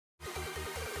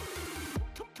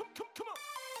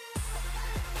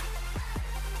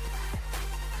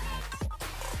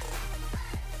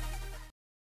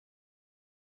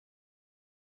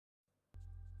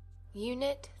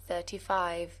Unit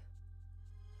 35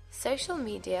 Social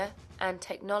Media and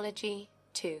Technology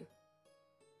 2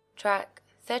 Track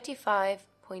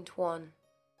 35.1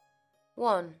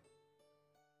 1.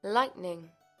 Lightning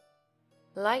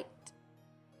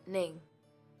Lightning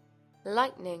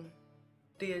Lightning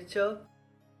Tia chớp.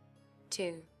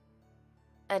 2.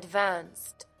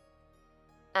 Advanced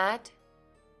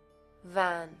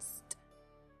Advanced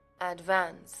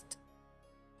Advanced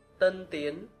Tân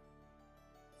tiến.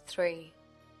 3.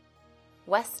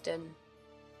 Western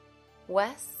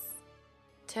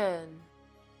Western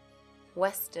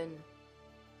Western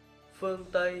Phương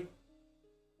Tây.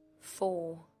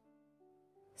 4.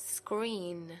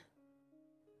 Screen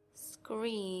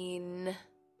Screen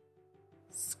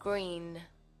Screen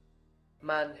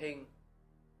Màn hình.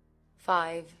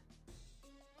 5.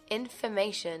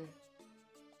 Information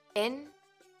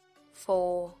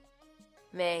Information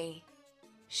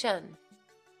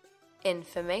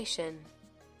Information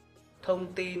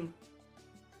Thông tin.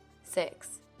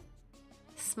 6.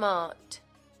 Smart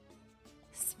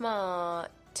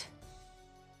Smart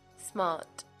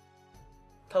Smart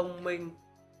Thông minh.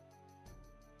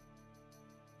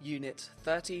 Unit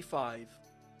 35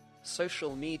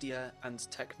 Social Media and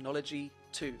Technology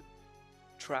 2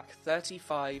 Track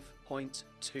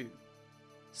 35.2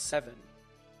 7.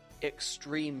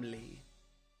 Extremely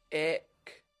Extremely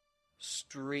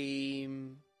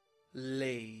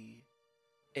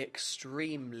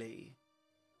Extremely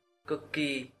Cực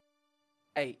kỳ.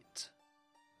 8.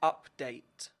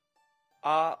 Update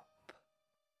Update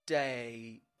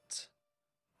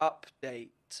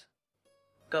Update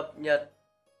Cập nhật.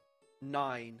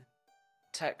 9.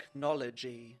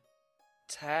 Technology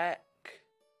Technology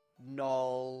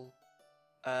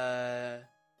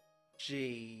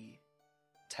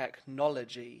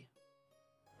Technology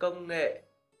Công nghệ.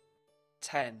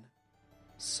 10.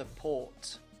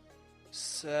 Support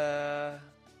Support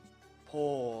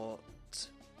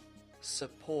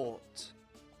Support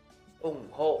Ủng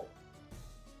hộ.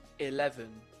 11.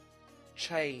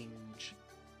 Change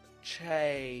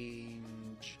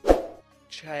Change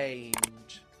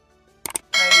Change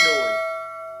Thay đổi.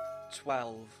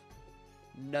 12.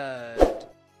 Nerd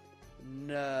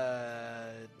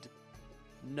Nerd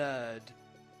Nerd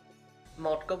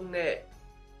Mọt công nghệ.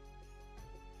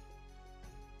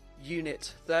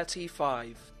 Unit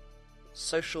 35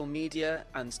 Social Media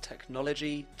and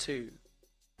Technology 2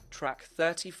 Track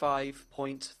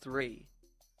 35.3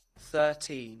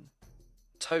 13.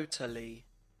 Totally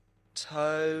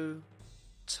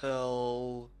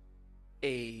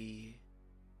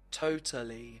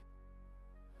Totally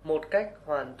Một cách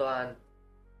hoàn toàn.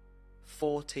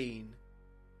 14.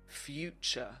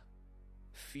 Future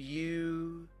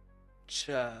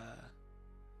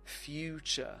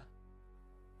Future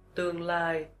Tương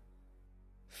lai.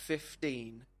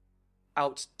 15.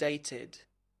 Outdated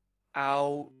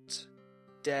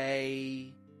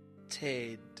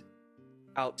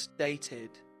Outdated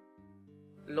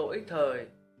Lỗi thời.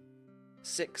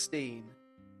 16.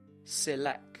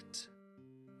 Select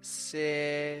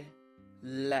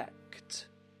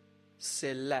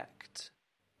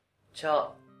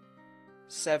Chọn.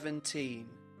 17.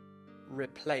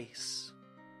 Replace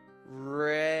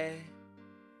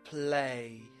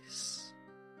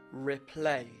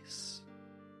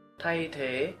Thay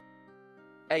thế.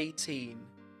 18.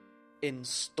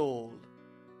 Install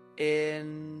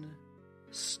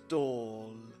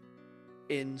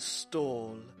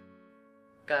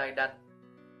Cài đặt.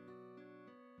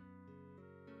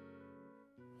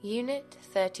 Unit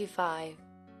 35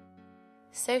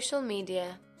 Social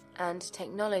Media and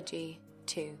Technology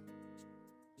 2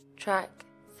 Track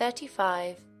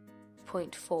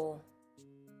 35.4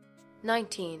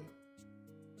 19.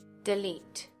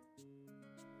 Delete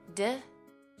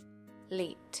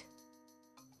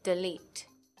Delete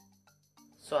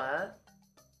Xóa.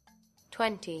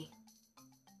 20.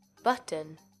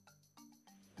 Button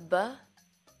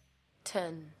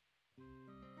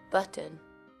Button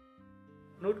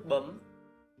Nút bấm.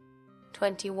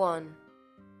 21.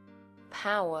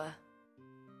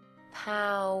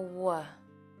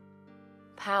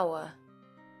 Power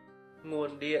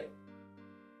Nguồn điện.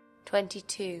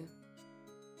 22.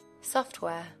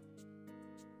 Software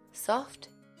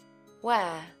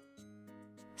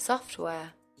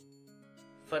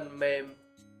Phần mềm.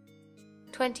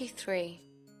 23.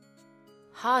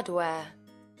 Hardware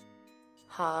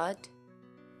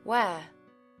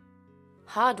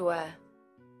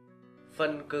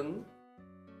Phần cứng.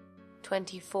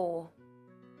 24.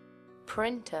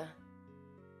 Printer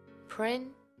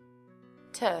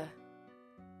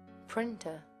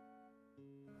Printer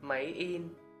Máy in.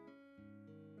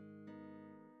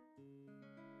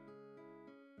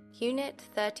 Unit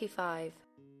 35.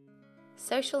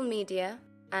 Social Media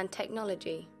and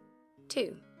Technology.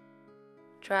 2.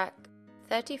 Track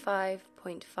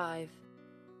 35.5.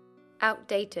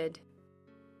 Outdated.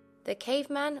 The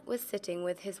caveman was sitting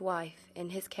with his wife in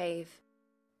his cave.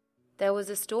 There was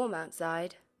a storm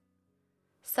outside.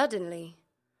 Suddenly,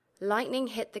 lightning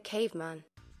hit the caveman,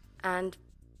 and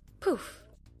poof!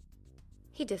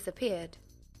 He disappeared.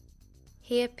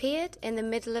 He appeared in the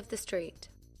middle of the street,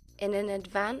 in an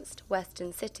advanced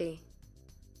Western city.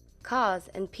 Cars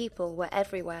and people were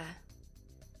everywhere.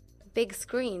 Big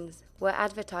screens were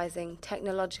advertising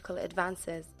technological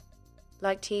advances,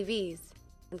 like TVs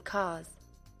and cars.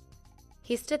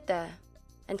 He stood there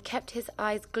and kept his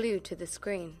eyes glued to the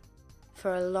screen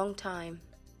for a long time.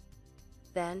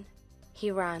 Then he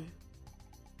ran.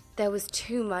 There was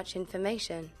too much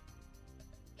information.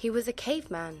 He was a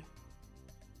caveman,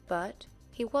 but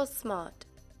he was smart.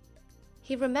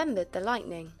 He remembered the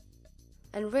lightning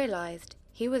and realized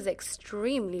he was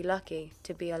extremely lucky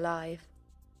to be alive.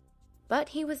 But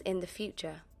he was in the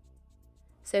future,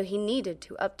 so he needed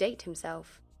to update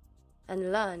himself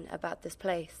and learn about this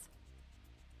place.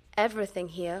 Everything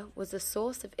here was a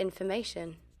source of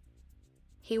information.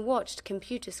 He watched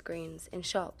computer screens in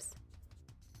shops,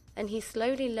 and he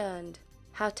slowly learned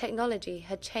how technology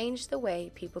had changed the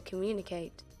way people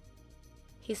communicate.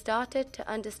 He started to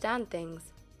understand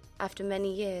things after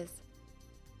many years.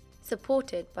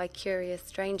 Supported by curious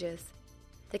strangers,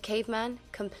 the caveman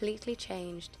completely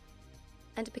changed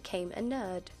and became a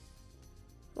nerd.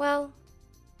 Well,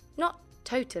 not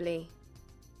totally.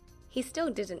 He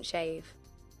still didn't shave,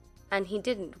 and he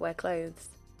didn't wear clothes.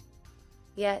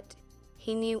 Yet,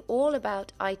 he knew all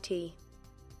about IT,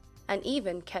 and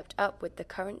even kept up with the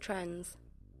current trends.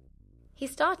 He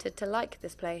started to like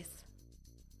this place.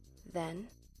 Then,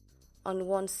 on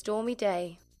one stormy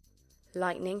day,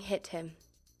 lightning hit him.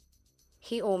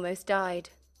 He almost died.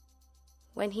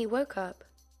 When he woke up,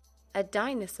 a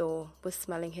dinosaur was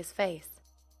smelling his face.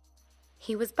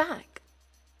 He was back.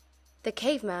 The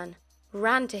caveman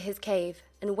ran to his cave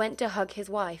and went to hug his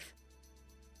wife.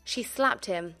 She slapped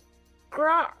him.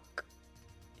 "Grok!"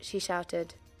 she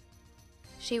shouted.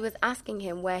 She was asking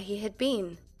him where he had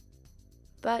been,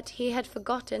 but he had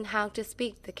forgotten how to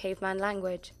speak the caveman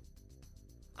language.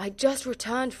 "I just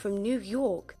returned from New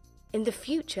York in the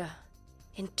future,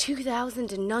 in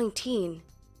 2019,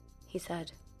 he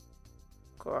said.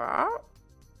 "Grok?"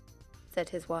 said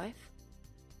his wife.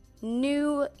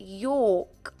 "New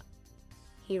York,"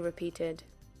 he repeated.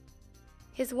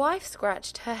 His wife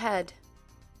scratched her head.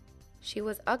 She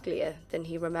was uglier than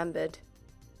he remembered.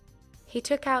 He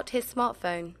took out his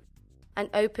smartphone and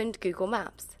opened Google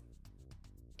Maps.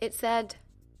 It said,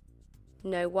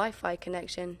 "No Wi-Fi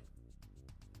connection."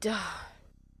 Darn,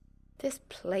 this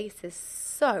place is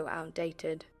so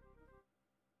outdated.